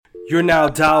You're now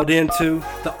dialed into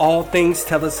the All Things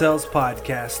Telesales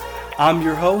podcast. I'm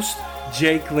your host,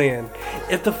 Jake Lynn.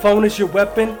 If the phone is your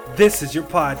weapon, this is your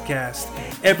podcast.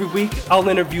 Every week, I'll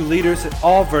interview leaders in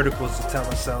all verticals of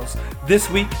telesales. This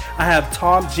week, I have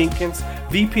Tom Jenkins,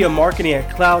 VP of Marketing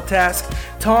at CloudTask.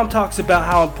 Tom talks about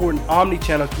how important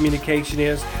omni-channel communication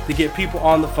is to get people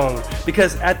on the phone,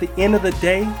 because at the end of the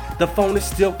day, the phone is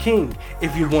still king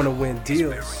if you want to win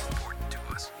deals.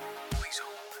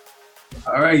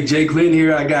 All right, Jake Lynn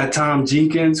here. I got Tom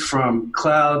Jenkins from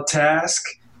CloudTask.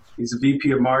 He's a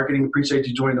VP of Marketing. Appreciate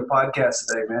you joining the podcast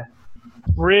today, man.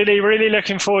 Really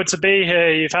looking forward to be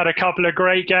here. You've had a couple of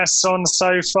great guests on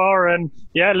so far, and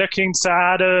looking to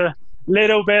add a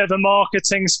little bit of a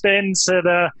marketing spin to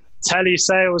the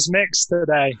telesales mix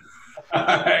today. All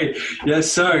right.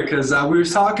 Yes, sir, because we were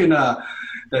talking that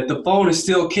the phone is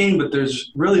still king, but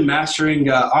there's really mastering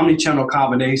omni-channel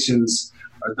combinations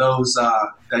are those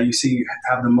that you see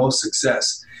have the most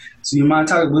success. So you mind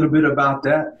talking a little bit about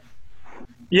that?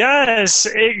 Yes,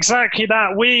 exactly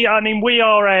that. We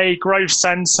are a growth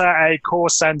center, a core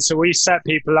center. We set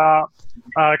people up,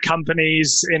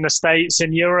 companies in the States,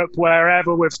 in Europe,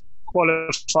 wherever, with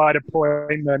qualified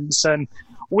appointments. And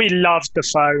we love the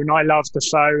phone. I love the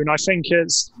phone. I think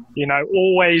it's,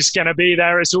 always going to be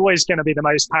there. It's always going to be the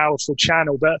most powerful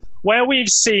channel. But where we've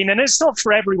seen, and it's not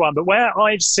for everyone, but where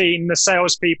I've seen the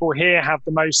salespeople here have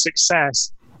the most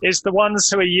success is the ones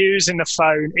who are using the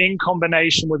phone in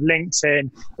combination with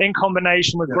LinkedIn, in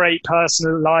combination with great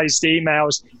personalized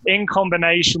emails, in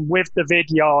combination with the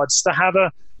vidyards to have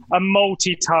a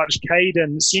multi-touch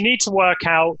cadence. You need to work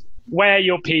out where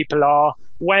your people are,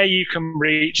 where you can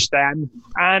reach them.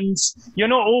 And you're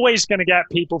not always going to get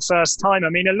people first time. I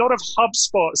mean, a lot of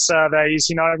HubSpot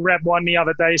surveys, I read one the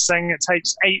other day saying it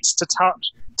takes 8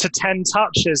 to 10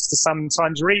 touches to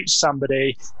sometimes reach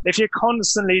somebody. If you're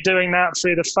constantly doing that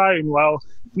through the phone, well,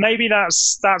 maybe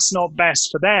that's not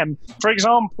best for them. For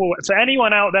example, for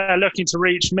anyone out there looking to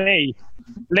reach me,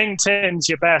 LinkedIn's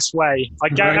your best way. I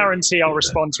guarantee I'll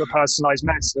respond to a personalized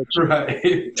message.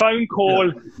 Right. Phone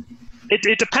call. Yeah.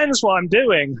 It depends what I'm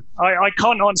doing. I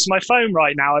can't answer my phone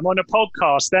right now. I'm on a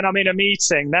podcast, then I'm in a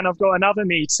meeting, then I've got another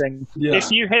meeting. Yeah.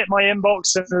 If you hit my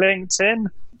inbox on LinkedIn,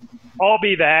 I'll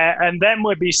be there, and then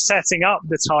we'll be setting up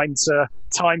the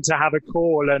time to have a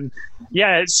call. And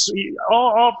it's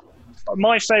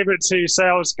my favorite two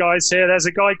sales guys here. There's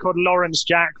a guy called Lawrence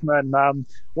Jackman,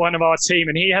 one of our team,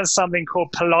 and he has something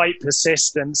called polite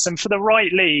persistence. And for the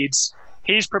right leads,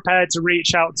 he's prepared to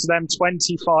reach out to them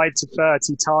 25 to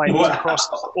 30 times across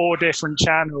all different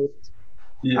channels.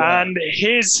 Yeah. And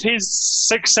his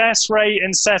success rate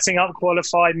in setting up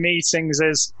qualified meetings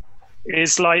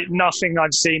is like nothing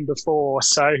I've seen before.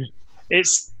 So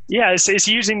it's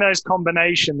using those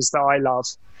combinations that I love.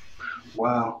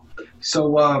 Wow. So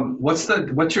what's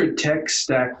your tech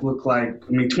stack look like?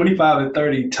 I mean, 25 to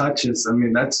 30 touches. I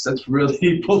mean, that's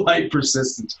really polite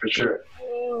persistence for sure.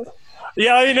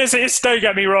 Yeah, I mean, it's don't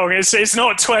get me wrong. It's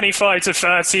not 25 to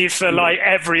 30 for like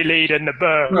every lead in the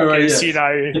book. Right, it's,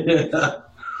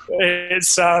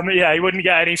 it's you wouldn't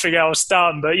get anything else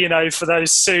done. But for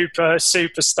those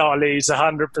superstar leads,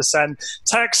 100%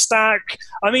 tech stack.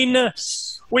 I mean,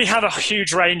 we have a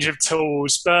huge range of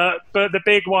tools, but the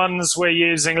big ones we're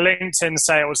using, LinkedIn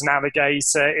Sales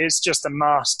Navigator is just a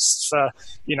must for,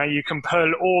 you can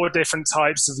pull all different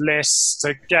types of lists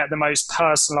to get the most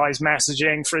personalized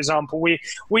messaging. For example,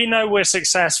 we know we're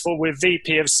successful with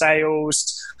VP of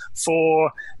Sales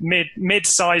for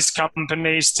mid-sized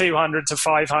companies, 200 to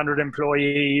 500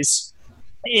 employees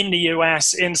in the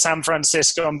US, in San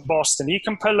Francisco and Boston. You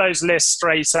can pull those lists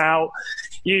straight out.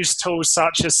 Use tools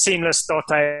such as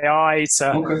Seamless.ai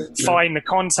to find the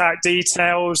contact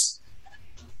details,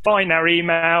 find their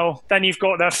email. Then you've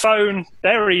got their phone,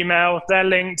 their email, their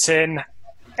LinkedIn,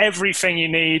 everything you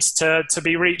need to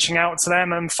be reaching out to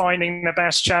them and finding the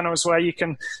best channels where you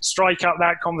can strike up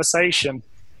that conversation.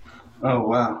 Oh,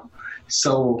 wow.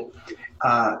 So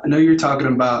I know you're talking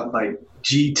about like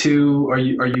G2.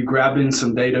 Are you grabbing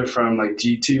some data from like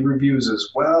G2 reviews as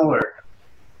well, or?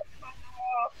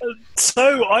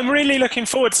 So I'm really looking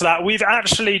forward to that. We've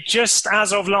actually just,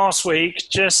 as of last week,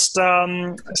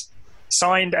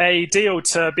 signed a deal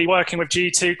to be working with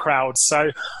G2 Crowd. So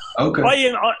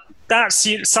that's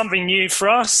something new for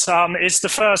us. It's the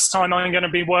first time I'm going to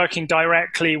be working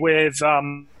directly with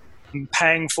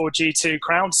paying for G2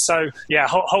 Crowd. So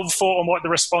hold thought on what the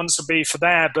response will be for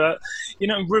there. But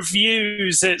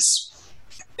reviews,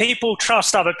 people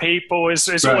trust other people is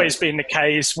Right. always been the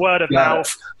case. Word of Got it.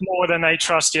 mouth more than they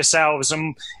trust yourselves.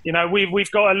 And, you know,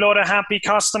 we've got a lot of happy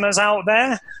customers out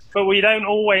there, but we don't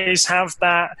always have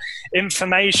that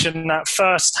information, that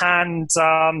first-hand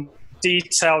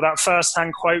detail, that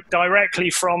first-hand quote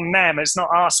directly from them. It's not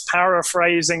us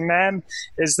paraphrasing them,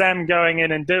 it's them going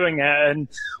in and doing it. And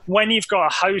when you've got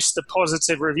a host of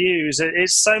positive reviews,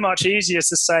 it's so much easier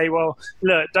to say, well,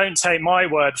 look, don't take my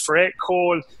word for it.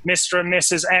 Call Mr. and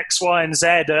Mrs. X, Y, and Z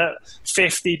at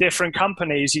 50 different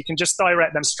companies. You can just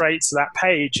direct them straight to that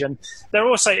page. And they're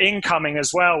also incoming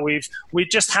as well. We've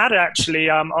just had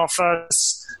actually our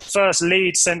first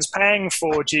lead since paying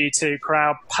for G2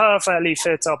 Crowd, perfectly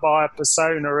fit our buyer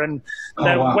persona, and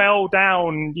they're well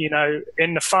down, you know,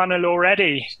 in the funnel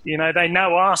already. You know, they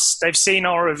know us, they've seen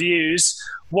our reviews.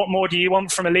 What more do you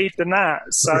want from a lead than that?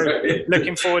 So Right.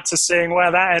 looking forward to seeing where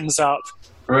that ends up.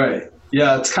 Right.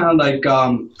 Yeah, it's kind of like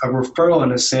a referral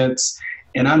in a sense.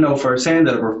 And I know firsthand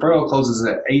that a referral closes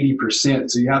at 80%.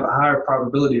 So you have a higher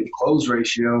probability of close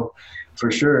ratio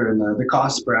for sure. And the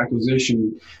cost per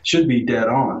acquisition should be dead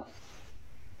on.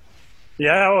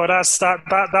 Yeah, well, that's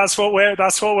what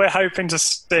we're hoping to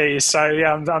see. So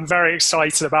yeah, I'm very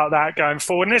excited about that going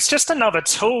forward. And it's just another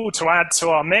tool to add to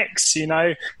our mix, you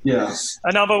know. Yeah.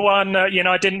 Another one, you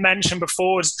know, I didn't mention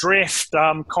before is Drift,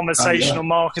 conversational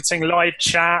marketing, live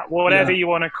chat, whatever you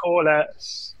want to call it.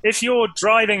 If you're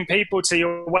driving people to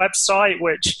your website,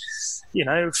 which, you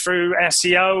know, through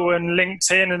SEO and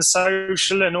LinkedIn and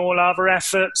social and all other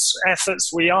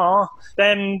efforts we are,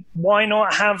 then why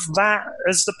not have that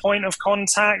as the point of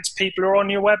contact? People are on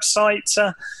your website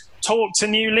to talk to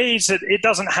new leads. It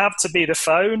doesn't have to be the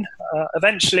phone.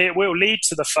 Eventually it will lead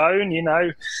to the phone. You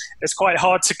know, it's quite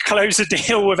hard to close a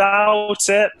deal without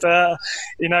it. But,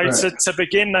 you know, Right. to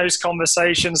begin those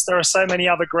conversations, there are so many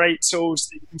other great tools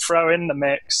that you can throw in the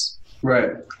mix.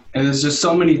 Right. And there's just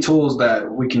so many tools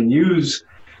that we can use,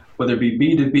 whether it be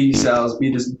B2B sales,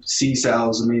 B2C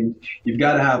sales. I mean, you've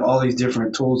got to have all these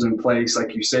different tools in place,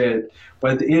 like you said.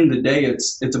 But at the end of the day,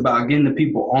 it's about getting the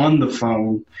people on the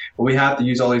phone. But we have to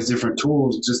use all these different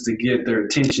tools just to get their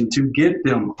attention, to get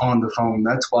them on the phone.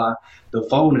 That's why the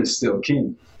phone is still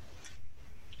king.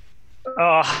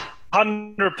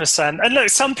 100%. And look,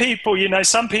 some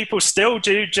people still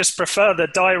do just prefer the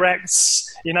directs.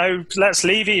 You know, let's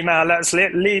leave email, let's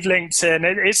leave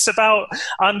LinkedIn. It's about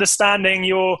understanding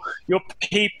your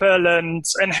people and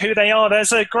who they are.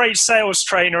 There's a great sales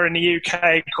trainer in the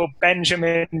UK called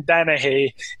Benjamin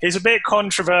Dennehy. He's a bit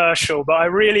controversial, but I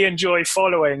really enjoy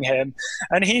following him.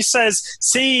 And he says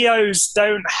CEOs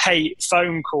don't hate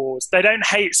phone calls. They don't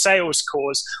hate sales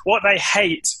calls. What they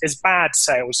hate is bad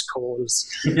sales calls.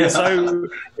 Yeah. So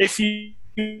if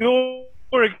you're,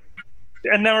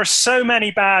 and there are so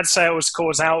many bad sales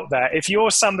calls out there, if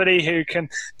you're somebody who can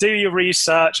do your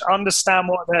research, understand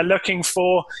what they're looking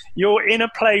for, you're in a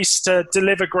place to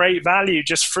deliver great value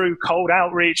just through cold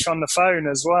outreach on the phone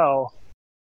as well.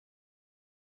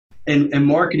 In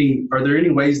marketing, are there any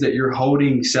ways that you're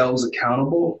holding sales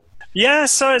accountable? Yeah,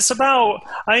 so it's about,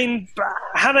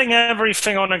 having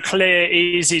everything on a clear,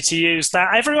 easy to use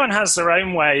that. Everyone has their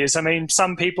own ways.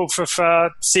 Some people prefer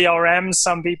CRM,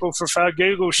 some people prefer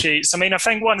Google Sheets. I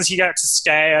think once you get to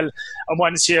scale and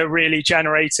once you're really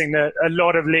generating a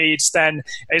lot of leads, then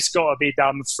it's got to be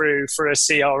done through a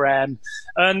CRM.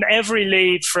 And every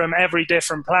lead from every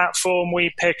different platform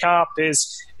we pick up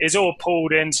is all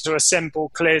pulled into a simple,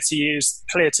 clear to use,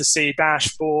 clear to see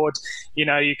dashboard. You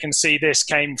know, you can see this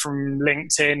came from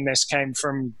LinkedIn, this came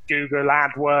from Google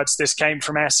AdWords, this came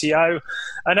from SEO.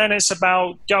 And then it's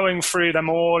about going through them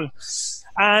all.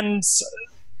 And,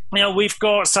 you know, we've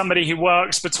got somebody who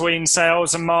works between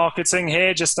sales and marketing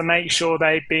here just to make sure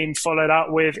they've been followed up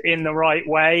with in the right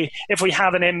way. If we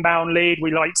have an inbound lead,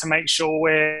 we like to make sure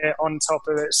we're on top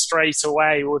of it straight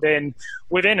away within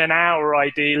an hour,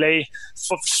 ideally,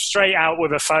 straight out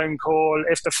with a phone call.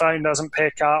 If the phone doesn't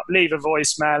pick up, leave a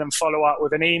voicemail and follow up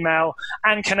with an email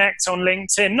and connect on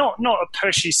LinkedIn. Not a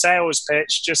pushy sales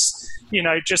pitch, just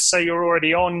so you're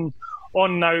already on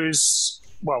those,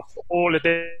 well, all of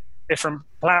the different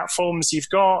platforms you've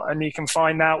got, and you can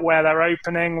find out where they're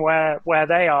opening, where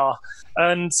they are.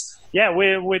 And yeah,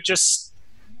 we're just,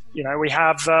 we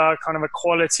have kind of a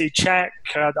quality check.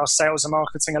 Our sales and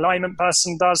marketing alignment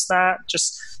person does that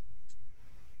just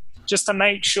to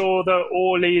make sure that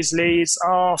all these leads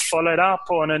are followed up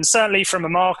on. And certainly from a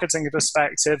marketing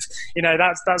perspective,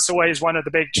 that's always one of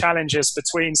the big challenges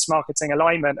between marketing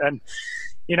alignment and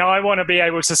I want to be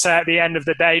able to say at the end of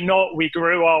the day, not we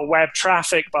grew our web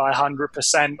traffic by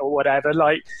 100% or whatever.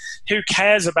 Like, who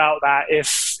cares about that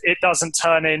if it doesn't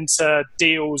turn into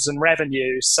deals and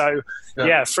revenue? So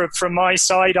from my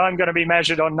side, I'm going to be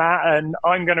measured on that, and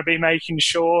I'm going to be making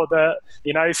sure that,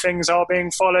 things are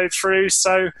being followed through,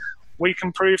 so we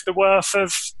can prove the worth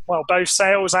of, both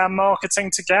sales and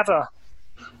marketing together.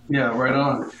 Yeah, right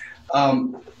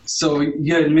on. So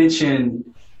you had mentioned,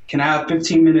 can I have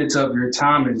 15 minutes of your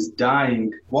time is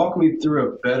dying? Walk me through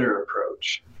a better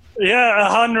approach. Yeah,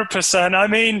 100%. I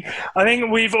mean, I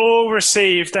think we've all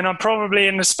received, and I'm probably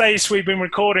in the space we've been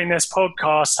recording this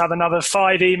podcast, have another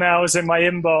 5 emails in my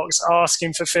inbox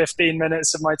asking for 15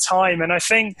 minutes of my time. And I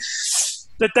think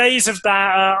the days of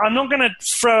that, I'm not going to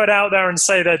throw it out there and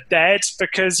say they're dead,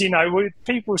 because,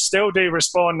 people still do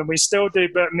respond and we still do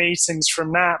book meetings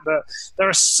from that. But there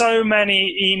are so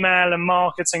many email and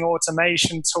marketing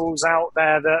automation tools out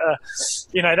there that are,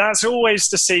 that's always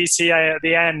the CTA at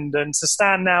the end. And to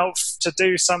stand out to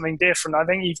do something different, I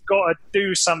think you've got to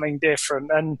do something different.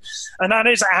 And that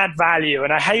is add value.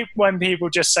 And I hate when people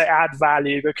just say add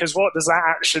value, because what does that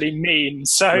actually mean?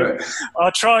 So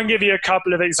I'll try and give you a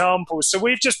couple of examples. So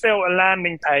we've just built a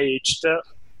landing page that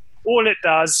all it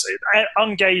does,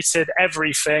 ungated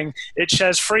everything. It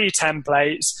shares free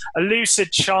templates, a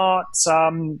lucid chart,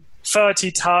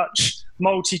 30 touch,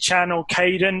 multi-channel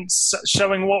cadence,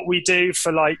 showing what we do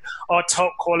for like our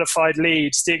top qualified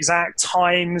leads, the exact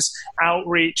times,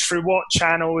 outreach, through what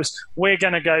channels we're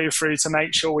going to go through to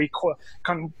make sure we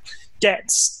can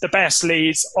get the best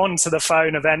leads onto the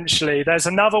phone eventually. There's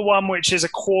another one which is a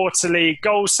quarterly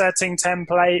goal setting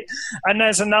template, and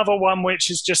there's another one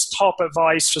which is just top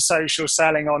advice for social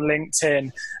selling on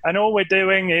LinkedIn. And all we're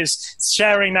doing is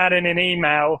sharing that in an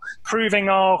email, proving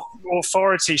our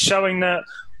authority, showing that,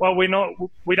 we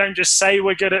don't just say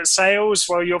we're good at sales.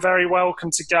 Well, you're very welcome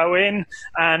to go in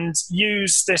and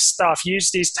use this stuff,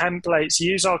 use these templates,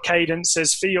 use our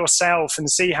cadences for yourself and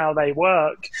see how they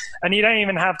work. And you don't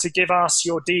even have to give us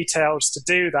your details to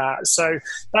do that. So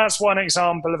that's one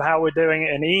example of how we're doing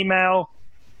it in email.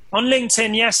 On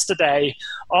LinkedIn yesterday,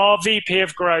 our VP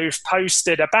of Growth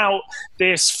posted about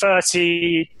this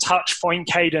 30 touch point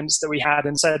cadence that we had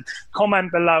and said,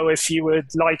 comment below if you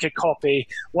would like a copy.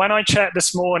 When I checked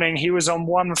this morning, he was on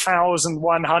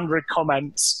 1,100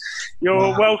 comments.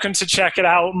 You're welcome to check it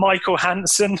out. Michael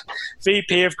Hansen,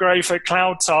 VP of Growth at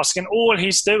CloudTask, and all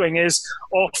he's doing is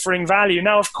offering value.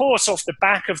 Now, of course, off the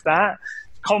back of that,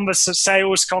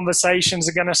 sales conversations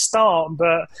are going to start,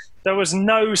 but there was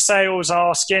no sales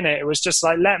ask in it. It was just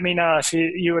like, let me know if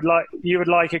you would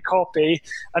like a copy.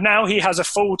 And now he has a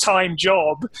full-time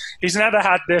job. He's never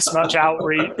had this much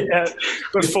outreach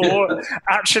before.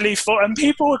 And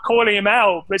people were calling him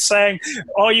out, but saying,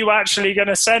 are you actually going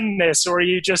to send this, or are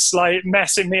you just like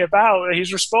messing me about?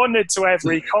 He's responded to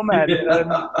every comment.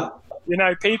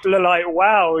 And, people are like,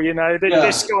 wow,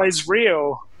 this guy's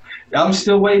real. I'm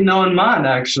still waiting on mine,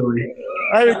 actually.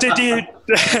 Oh, did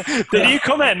you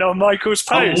comment on Michael's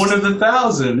post? I'm one of the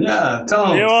 1,000. Yeah,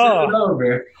 Tom. You are.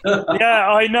 Over. Yeah,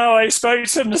 I know. I spoke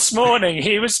to him this morning.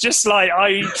 He was just like,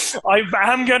 I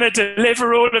am going to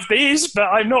deliver all of these, but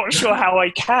I'm not sure how I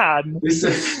can. He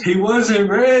said he wasn't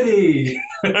ready.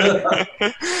 Yeah.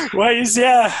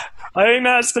 I think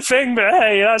that's the thing, but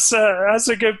hey, that's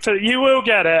a good. You will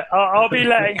get it. I'll be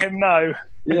letting him know.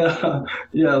 Yeah,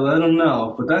 let him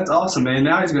know. But that's awesome, man.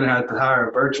 Now he's going to have to hire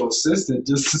a virtual assistant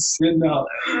just to send out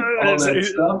all that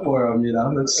stuff for him,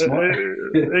 That's smart.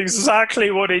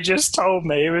 Exactly what he just told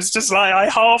me. It was just like, I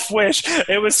half wish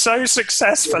it was so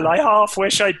successful. I half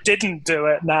wish I didn't do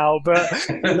it now. But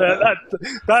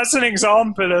that's an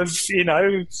example of,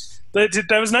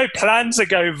 there was no plan to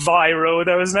go viral.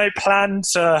 There was no plan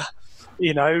to,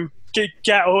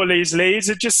 get all these leads.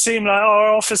 It just seemed like,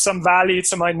 I'll offer some value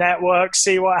to my network,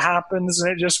 see what happens, and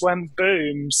it just went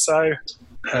boom. So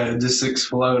it just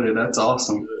exploded. That's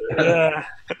awesome. Yeah.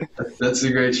 That's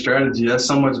a great strategy. That's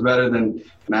so much better than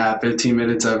 15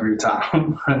 minutes of your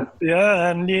time. Yeah,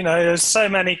 and there's so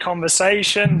many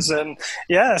conversations, and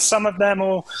some of them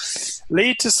will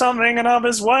lead to something and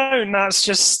others won't. That's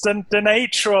just the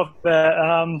nature of it.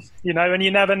 And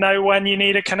you never know when you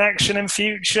need a connection in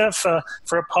future for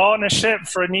a partnership,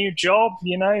 for a new job.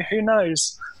 Who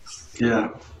knows? Yeah.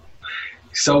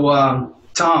 So,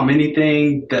 Tom,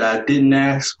 anything that I didn't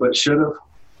ask but should have?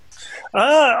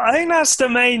 I think that's the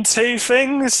main two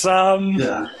things.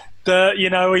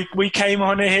 That we came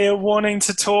on here wanting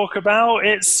to talk about.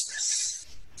 It's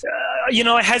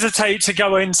I hesitate to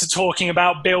go into talking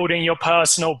about building your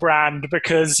personal brand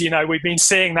because, we've been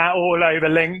seeing that all over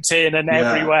LinkedIn and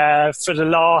everywhere for the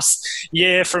last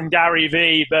year from Gary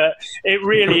Vee. But it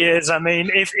really is. I mean,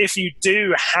 if you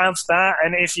do have that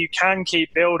and if you can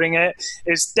keep building it,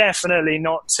 it's definitely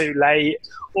not too late.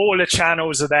 All the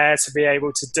channels are there to be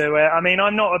able to do it. I mean, I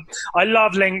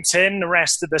love LinkedIn, the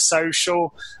rest of the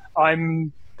social.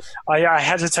 I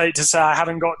hesitate to say I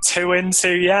haven't got too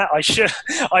into yet. I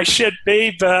should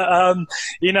be, but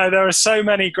there are so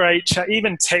many great.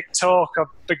 Even TikTok,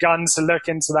 I've begun to look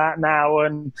into that now,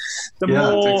 and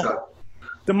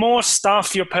the more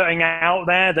stuff you're putting out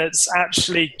there that's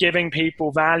actually giving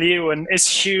people value and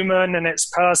it's human and it's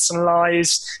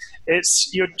personalized.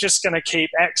 You're just going to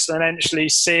keep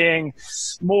exponentially seeing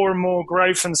more and more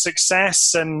growth and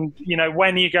success. And,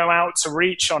 when you go out to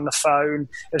reach on the phone,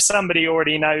 if somebody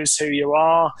already knows who you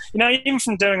are, even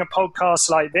from doing a podcast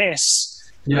like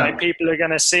this, people are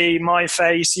going to see my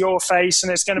face, your face,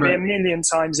 and it's going to be a million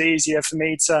times easier for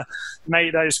me to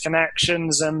make those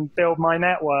connections and build my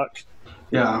network.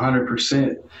 Yeah,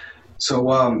 100%.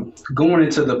 So going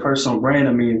into the personal brand,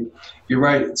 I mean, you're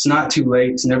right. It's not too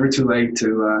late. It's never too late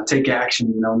to take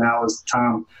action. Now is the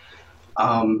time.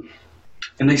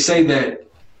 And they say that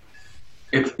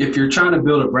if you're trying to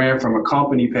build a brand from a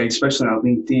company page, especially on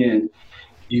LinkedIn,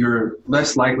 you're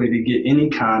less likely to get any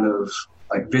kind of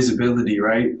visibility,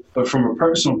 right? But from a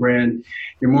personal brand,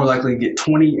 you're more likely to get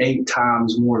 28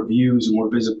 times more views and more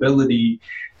visibility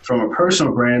from a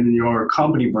personal brand than your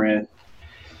company brand.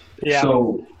 Yeah.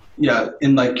 So,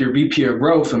 and your VP of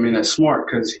growth, I mean, that's smart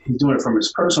because he's doing it from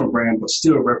his personal brand, but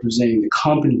still representing the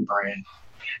company brand.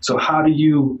 So how do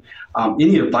you,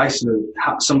 any advice to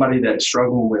somebody that's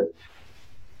struggling with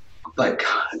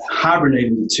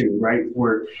hibernating the two, right?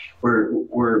 We're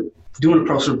doing a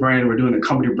personal brand, we're doing a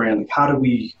company brand. How do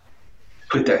we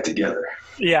put that together?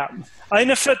 Yeah. I mean,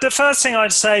 the first thing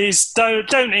I'd say is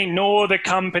don't ignore the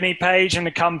company page and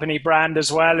the company brand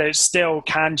as well. It still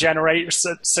can generate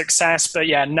success, but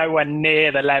nowhere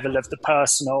near the level of the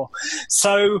personal.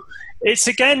 So it's,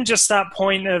 again, just that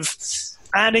point of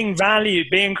adding value,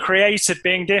 being creative,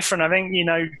 being different. I think,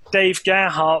 Dave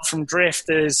Gerhardt from Drift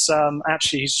is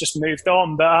actually, he's just moved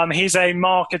on, but he's a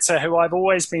marketer who I've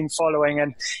always been following,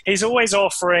 and he's always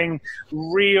offering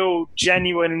real,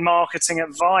 genuine marketing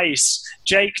advice.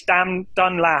 Jake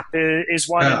Dunlap is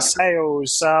one in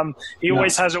sales. He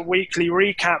always has a weekly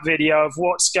recap video of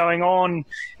what's going on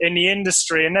in the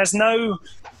industry, and there's no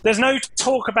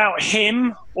talk about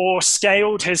him or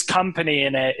scaled his company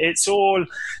in it. It's all,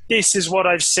 this is what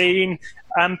I've seen,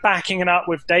 and backing it up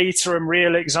with data and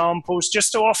real examples,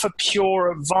 just to offer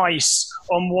pure advice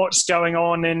on what's going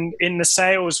on in the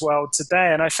sales world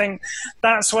today. And I think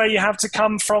that's where you have to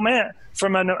come from it,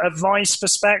 from an advice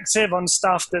perspective on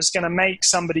stuff that's going to make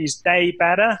somebody's day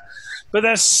better. But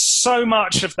there's so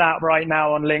much of that right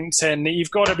now on LinkedIn that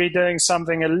you've got to be doing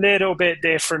something a little bit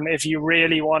different if you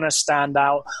really want to stand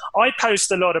out. I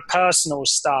post a lot of personal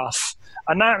stuff,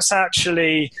 and that's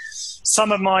actually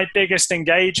some of my biggest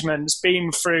engagements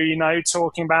been through,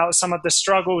 talking about some of the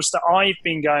struggles that I've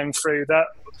been going through that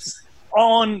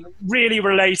aren't really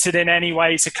related in any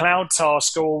way to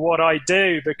CloudTask or what I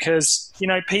do, because,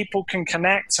 people can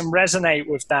connect and resonate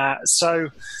with that. So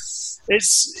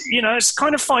it's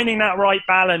kind of finding that right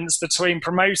balance between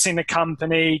promoting the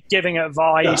company, giving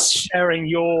advice, sharing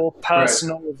your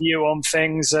personal view on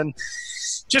things, and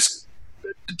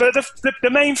but the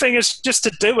main thing is just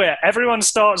to do it. Everyone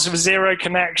starts with 0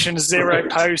 connections, 0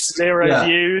 posts, 0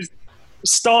 views.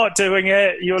 Start doing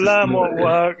it. You'll learn what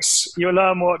works. You'll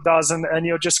learn what doesn't, and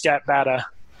you'll just get better.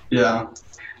 Yeah.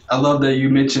 I love that you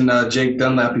mentioned Jake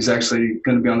Dunlap. He's actually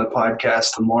going to be on the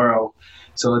podcast tomorrow.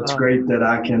 So it's great that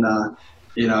I can,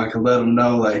 I can let him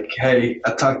know, hey,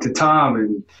 I talked to Tom,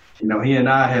 and, he and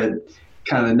I had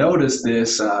kind of noticed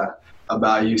this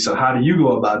about you. So how do you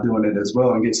go about doing it as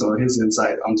well, and get some of his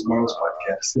insight on tomorrow's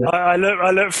podcast? Yeah.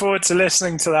 I look forward to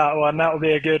listening to that one. That will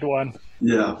be a good one.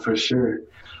 Yeah, for sure.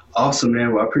 Awesome,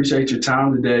 man. Well, I appreciate your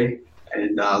time today,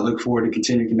 and I look forward to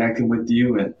continue connecting with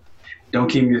you. And don't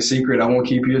keep me a secret. I won't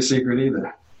keep you a secret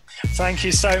either. Thank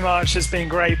you so much. It's been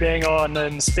great being on,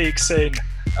 and speak soon.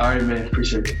 All right, man.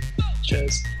 Appreciate it.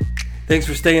 Cheers. Thanks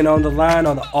for staying on the line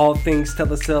on the All Things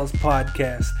Telesales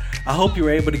podcast. I hope you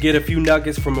were able to get a few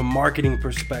nuggets from a marketing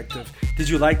perspective. Did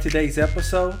you like today's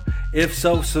episode? If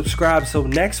so, subscribe so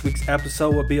next week's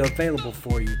episode will be available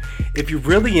for you. If you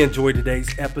really enjoyed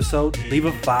today's episode, leave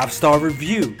a 5-star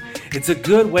review. It's a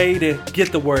good way to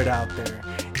get the word out there.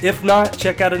 If not,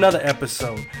 check out another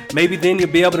episode. Maybe then you'll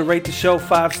be able to rate the show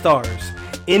 5 stars.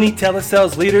 Any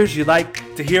telesales leaders you'd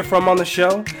like to hear from on the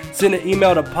show, send an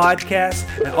email to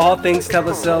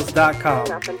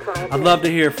podcast@allthingstelesales.com. I'd love to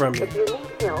hear from you. If you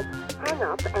need help, hang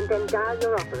up and then dial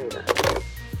your operator.